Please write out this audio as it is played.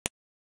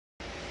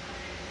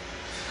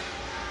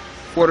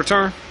Quarter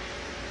turn.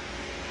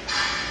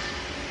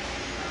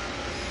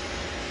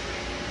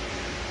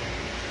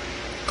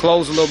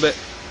 Close a little bit.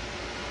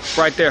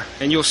 Right there.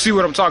 And you'll see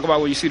what I'm talking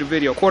about when you see the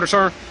video. Quarter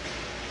turn.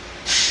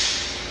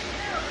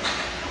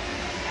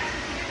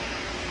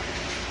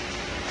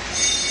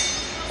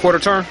 Quarter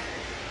turn.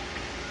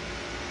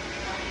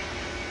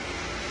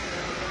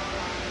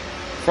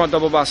 Front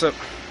double bicep.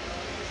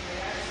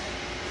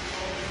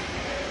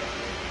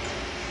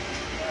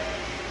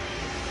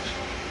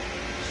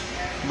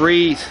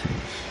 Breathe.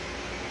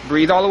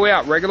 Breathe all the way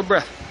out. Regular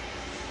breath.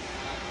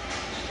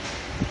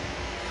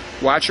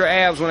 Watch your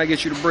abs when I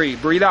get you to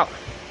breathe. Breathe out.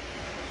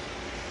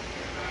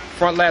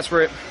 Front lat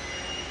spread.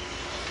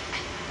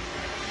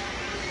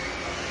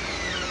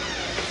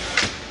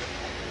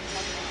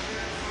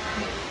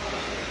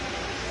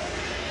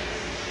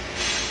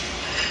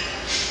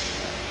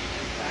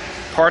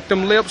 Part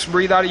them lips.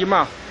 Breathe out of your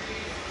mouth.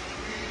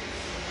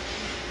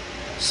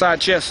 Side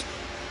chest.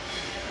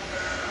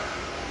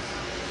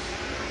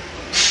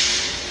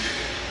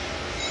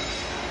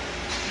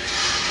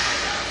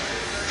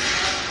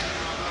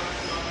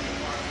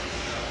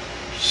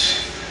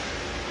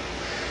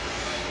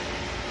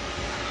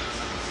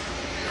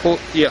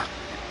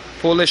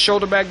 Pull that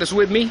shoulder back that's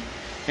with me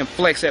and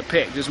flex that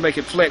pec. Just make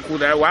it flex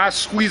with that. While I'm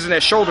squeezing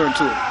that shoulder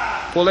into it.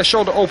 Pull that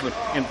shoulder open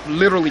and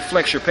literally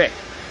flex your pec.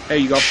 There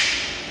you go.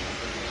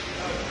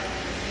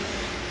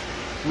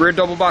 Rear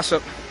double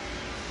bicep.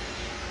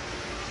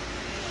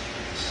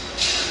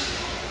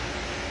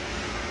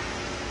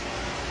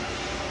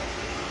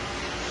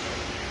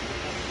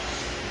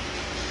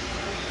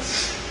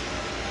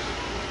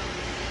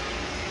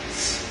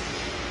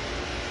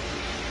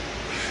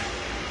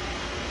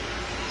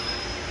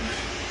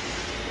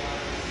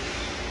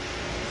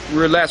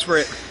 Rear lat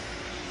spread.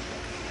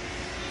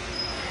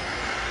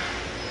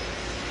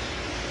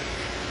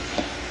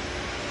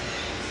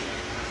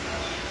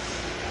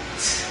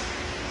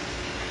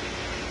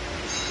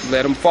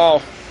 Let them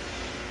fall.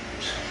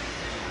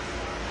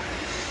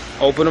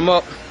 Open them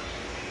up.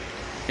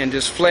 And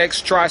just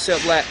flex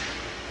tricep lat.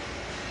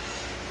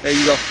 There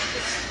you go.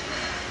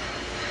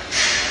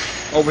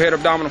 Overhead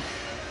abdominal.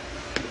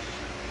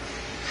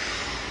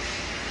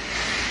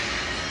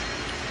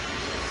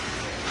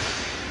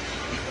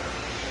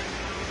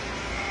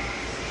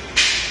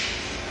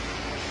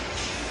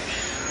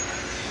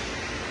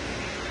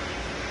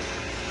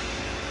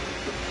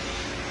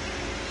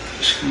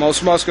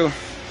 Most muscular.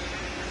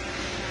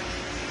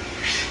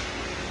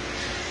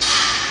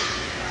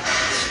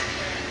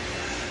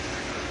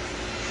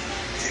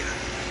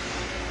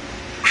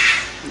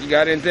 You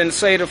got anything to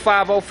say to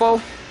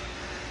 504?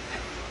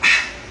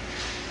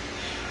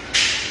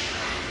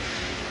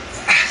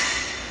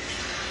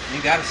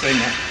 You gotta say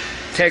that.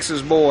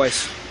 Texas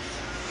boys.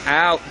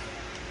 Out.